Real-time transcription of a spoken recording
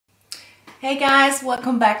Hey guys,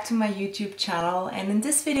 welcome back to my YouTube channel, and in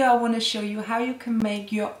this video I want to show you how you can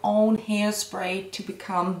make your own hairspray to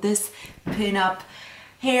become this pin-up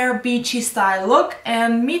hair beachy style look.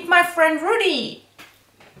 And meet my friend Rudy!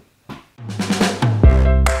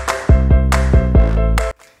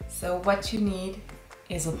 So what you need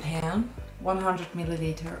is a pan, 100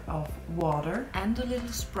 milliliter of water and a little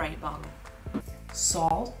spray bottle,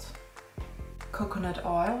 salt, coconut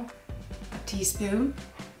oil, a teaspoon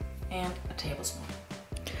and a tablespoon.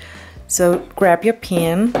 So grab your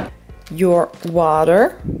pan, your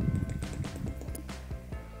water,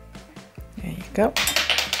 there you go.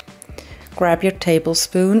 Grab your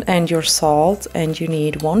tablespoon and your salt, and you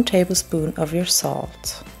need 1 tablespoon of your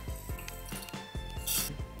salt.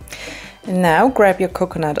 And now grab your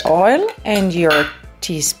coconut oil and your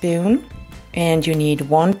teaspoon, and you need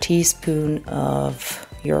 1 teaspoon of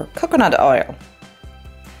your coconut oil.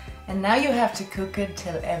 And now you have to cook it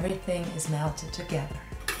till everything is melted together.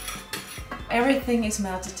 Everything is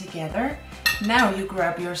melted together. Now you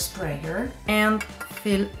grab your sprayer and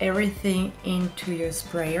fill everything into your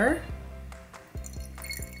sprayer.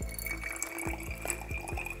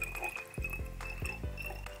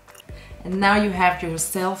 And now you have your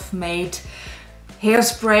self-made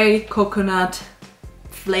hairspray, coconut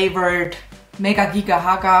flavored, mega giga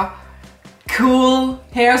haga, cool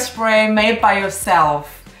hairspray made by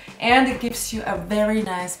yourself. And it gives you a very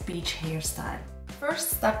nice beach hairstyle.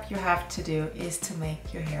 First step you have to do is to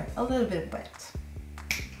make your hair a little bit wet.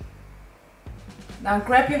 Now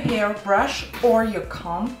grab your hairbrush or your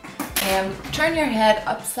comb and turn your head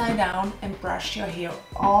upside down and brush your hair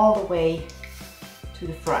all the way to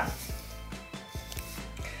the front.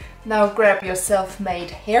 Now grab your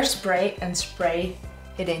self-made hairspray and spray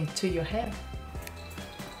it into your hair.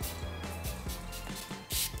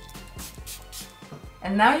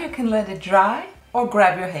 And now you can let it dry or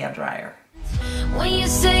grab your hair dryer. When you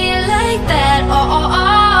say it like that,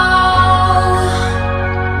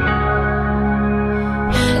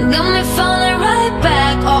 got me falling right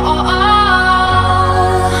back,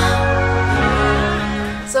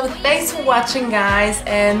 So thanks for watching guys,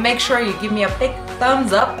 and make sure you give me a big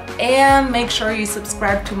thumbs up and make sure you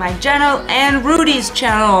subscribe to my channel and Rudy's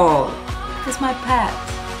channel. It's my pet.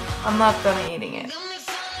 I'm not gonna eating it.